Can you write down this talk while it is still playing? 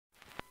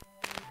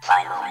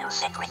Freestyle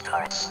Music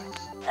Records,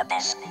 the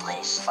best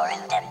place for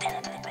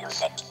independent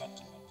music.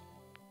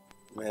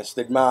 Man,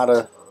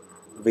 Stigmata,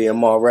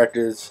 VMR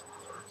Records,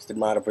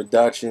 Stigmata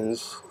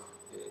Productions,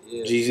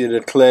 Jeezy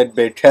the Cled,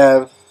 Big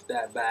Kev.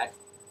 Stat back.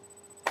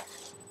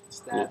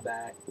 Stat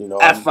back. You know,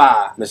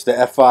 F.I.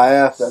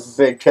 Mr.F.i.F, that's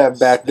Big Kev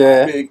back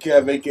there. Big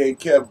Kev, aka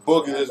Kev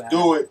Boogie, let's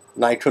do it.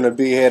 Night couldn't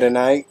be here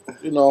tonight.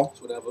 You know.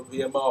 Whatever,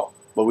 VMR.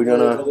 But we're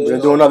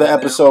gonna do another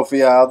episode for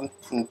y'all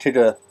and take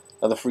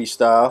another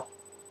freestyle.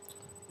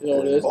 You know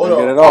what it is.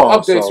 Get it on,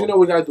 Updates. so. You know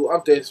we gotta do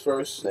updates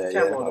first.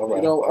 Yeah, All right,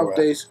 you know, all right.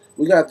 updates.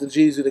 We got the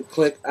Jeezy the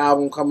Click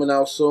album coming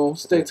out soon.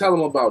 Tell them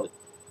about it.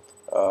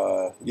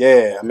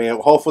 Yeah, I mean,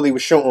 hopefully we're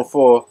shooting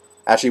for.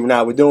 Actually,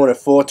 we're doing it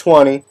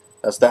 4/20.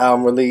 That's the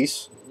album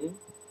release.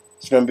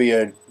 It's gonna be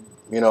a,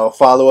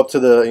 follow up to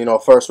the,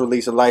 first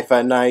release of Life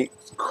at Night.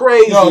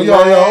 Crazy. Hold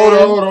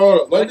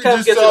on. Let me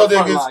just tell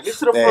niggas. Get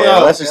to the front Yeah,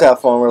 line, let's just have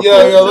fun real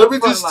quick. Let me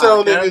just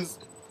tell niggas.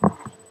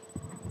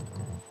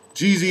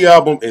 Jeezy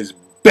album is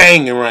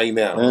banging right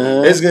now.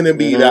 It's gonna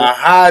be the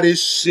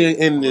hottest shit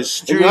in the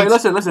streets.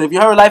 Listen. If you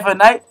heard Life at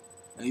Night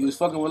and you was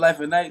fucking with Life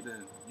at Night,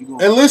 then you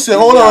gonna. And listen,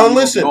 hold on,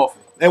 listen.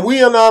 And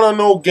we are not on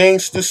no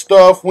gangster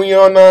stuff. We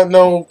are not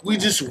no. We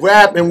just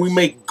rap and we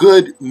make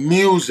good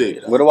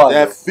music. What about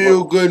that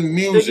feel good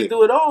music? You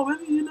do it all,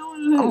 baby. You know what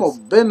it is. I'm a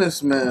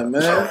businessman,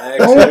 man.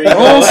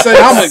 Don't say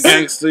I'm a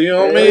gangster, you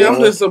know what I mean? I'm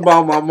just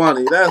about my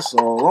money, that's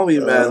all. Don't be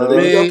mad at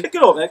me. Kick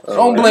it off, man.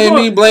 Don't blame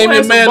me, blame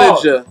your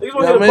manager. You know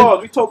what I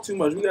mean? We talk too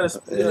much. We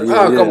gotta. I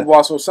got a couple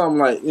bars for something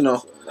like,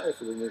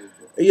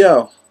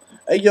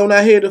 Yo,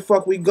 now here the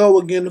fuck we go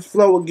again, the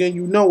flow again,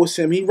 you know it's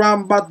him. He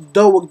rhyming about the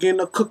dough again,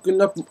 the cooking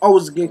up them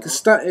O's again, cause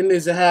stunting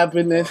isn't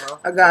happening.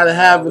 I gotta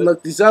have it.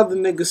 Look, these other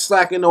niggas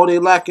slacking, or they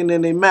lacking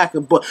and they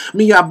macking. But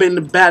me, I been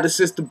the baddest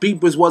since the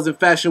beepers was in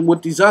fashion.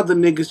 What these other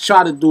niggas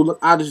try to do, look,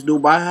 I just do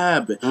by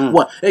habit.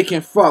 What? They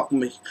can fuck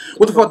me.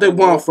 What the fuck they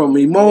want from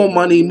me? More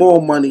money,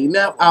 more money.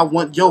 Now I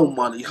want your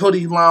money.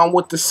 Hoodie line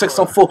with the 6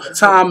 on full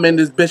time in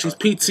this bitch. He's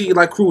PT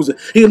like Cruiser.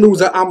 He a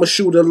loser, I'm a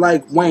shooter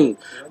like Wayne.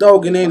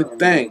 Dogging ain't a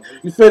thing.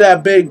 You feel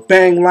that big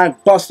bang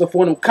like Buster?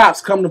 For them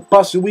cops come to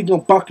bust you, we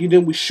gon' buck you,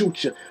 then we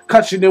shoot you.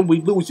 Cut you, then we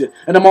lose you.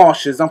 And the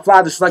Martians, I'm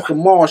fly just like a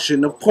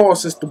Martian. Of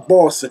course it's the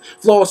bossing,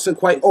 flossing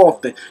quite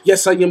often.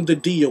 Yes, I am the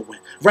dealing.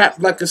 Rap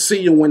like a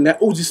CEO in that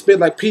Uzi spit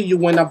like P.U.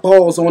 when I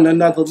balls on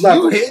another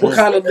level. What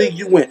kind of league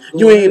you in?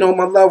 You ain't on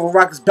my level.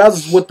 Rockets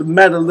bells with the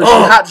medalist.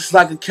 Hot just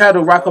like a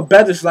kettle. Rock a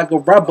bed just like a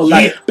rubber.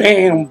 Like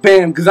bam,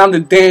 bam, cause I'm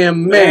the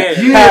damn man.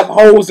 Have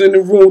hoes in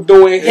the room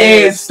doing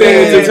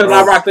handstands until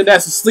I rock the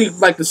ass to sleep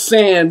like the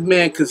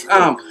Sandman. Cause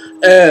I'm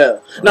Now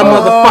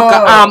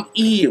motherfucker, I'm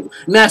ill.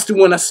 Nasty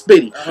when I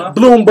spitty.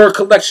 Bloomberg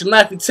collection,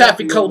 Laffy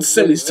Taffy, cold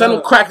semis. Tell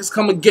them crackers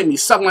come and get me.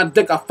 Suck my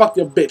dick, I fuck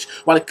your bitch.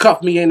 While they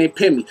cuff me and they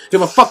pin me.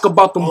 Give a fuck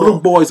about them blue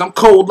boys. I'm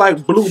cold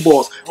like blue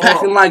balls.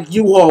 Packing like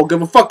U-Haul.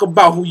 Give a fuck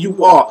about who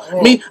you are.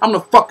 Me, I'm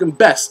the fucking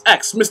best.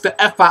 X,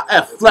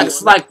 Mr.F.i.F.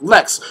 Flex like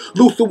Lex.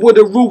 Luther with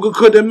a Ruger.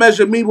 Couldn't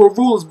measure me with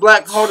rulers.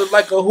 Black hearted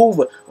like a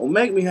Hoover. Don't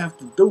make me have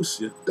to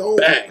deuce you.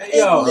 Bang.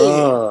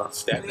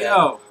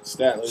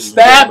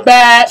 Stab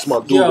back. That's my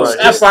dude right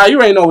here. F.I.,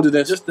 you ain't older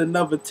than Just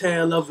another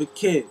tale of a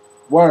kid.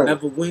 Word.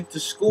 Never went to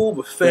school,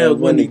 but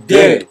failed when he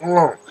did.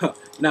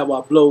 Now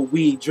I blow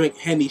weed, drink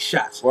Henny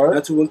shots. Word.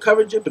 Not to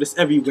encourage it, but it's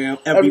everywhere,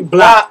 every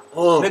block.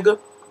 Nigga,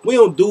 we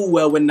don't do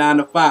well with 9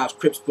 to 5s.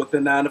 Crips book the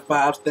 9 to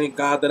 5s. Thank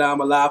God that I'm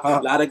alive.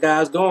 A lot of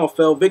guys gone,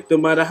 fell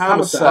victim of the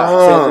homicide.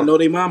 Said they know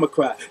they mama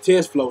cried.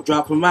 Tears flow,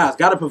 drop from eyes.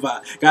 Gotta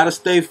provide, gotta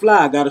stay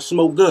fly, gotta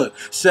smoke good.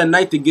 Said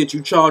night to get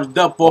you charged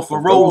up off a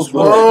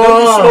Rosewood.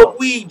 Never smoke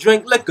weed,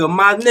 drink liquor,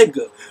 my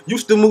nigga.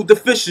 Used to move the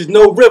fishes,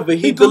 no river,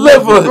 he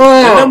delivered.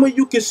 And then when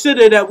you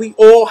consider that we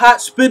all hot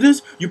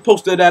spitters, you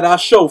posted at our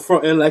show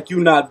frontin' like you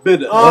not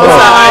bitter.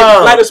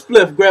 Light a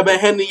spliff, grab a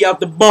Henny out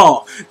the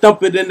bar,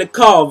 dump it in the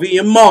car,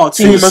 VMR,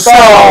 Team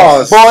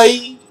Stars,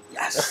 boy.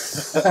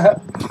 Yes. That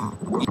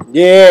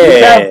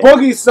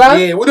boogie, son.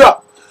 Yeah, what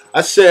up? I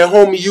said,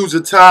 homie, use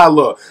a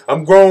Tyler.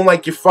 I'm grown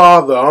like your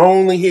father. I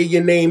only hear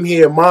your name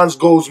here. Mine's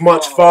goes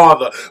much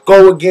farther.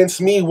 Go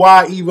against me,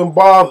 why even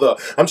bother?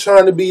 I'm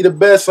trying to be the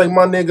best like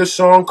my nigga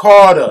Sean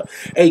Carter,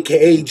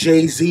 a.k.a.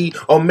 Jay-Z.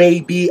 Or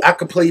maybe I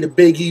could play the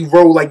Biggie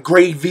role like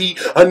Gravy.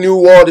 A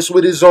new artist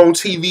with his own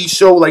TV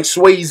show like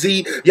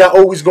Swayze. Y'all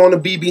always gonna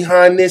be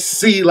behind this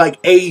C like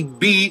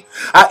A-B.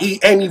 I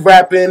eat any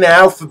rapper in the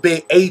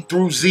alphabet A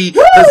through Z.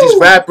 Cause these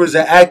rappers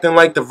are acting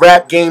like the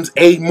rap game's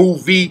a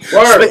movie.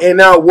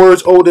 Spitting out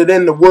words older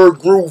than the word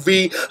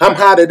groovy. I'm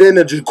hotter than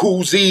a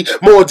jacuzzi,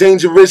 more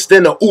dangerous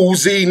than a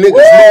Uzi. Niggas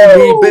know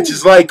me,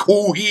 bitches like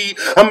who he.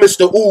 I'm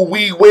Mr.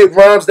 Ooh-wee with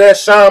rhymes that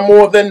shine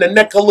more than the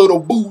neck a little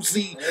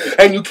boozy.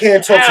 And you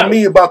can't talk to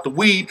me about the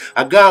weed.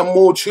 I got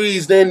more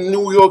trees than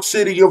New York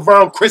City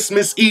around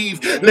Christmas Eve.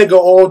 Nigga,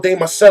 all day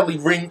my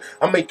celly ring.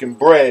 I'm making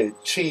bread,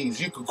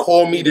 cheese. You could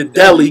call me the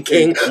deli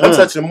king. I'm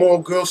touching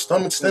more girls'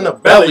 stomachs than a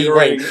belly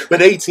ring.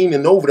 But 18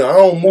 and over, I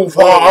don't move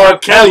how R.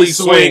 Kelly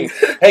swing.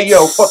 Hey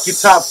yo, fuck your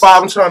top top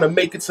 5. I'm trying to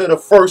make it to the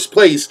first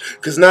place.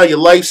 Cause now your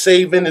life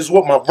saving is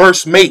what my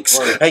verse makes.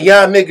 And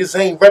y'all niggas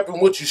ain't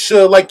repping what you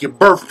should like your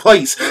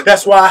birthplace.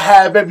 That's why I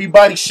have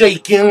everybody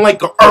shaking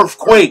like an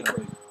earthquake.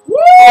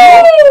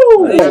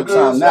 Woo!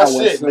 That's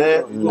it,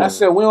 man.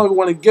 That's it. We don't even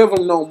want to give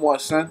them no more,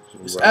 son.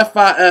 It's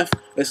F.I.F.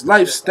 It's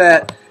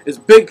LifeStat. It's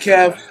Big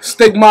Kev.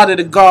 Stigmata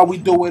the God. We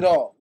do it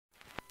all.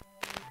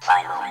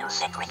 Final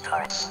Music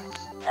Records,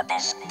 the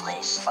best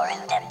place for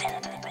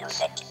independent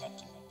music.